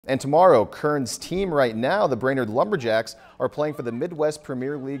And tomorrow, Kern's team right now, the Brainerd Lumberjacks, are playing for the Midwest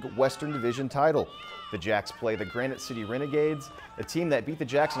Premier League Western Division title. The Jacks play the Granite City Renegades, a team that beat the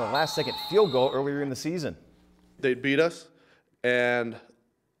Jacks on a last-second field goal earlier in the season. They beat us, and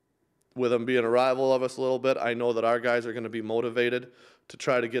with them being a rival of us a little bit, I know that our guys are going to be motivated to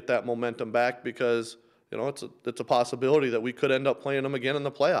try to get that momentum back because, you know, it's a possibility that we could end up playing them again in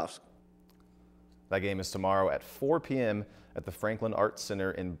the playoffs. That game is tomorrow at 4 p.m. at the Franklin Arts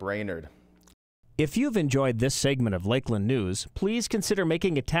Center in Brainerd. If you've enjoyed this segment of Lakeland News, please consider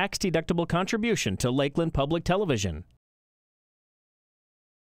making a tax-deductible contribution to Lakeland Public Television.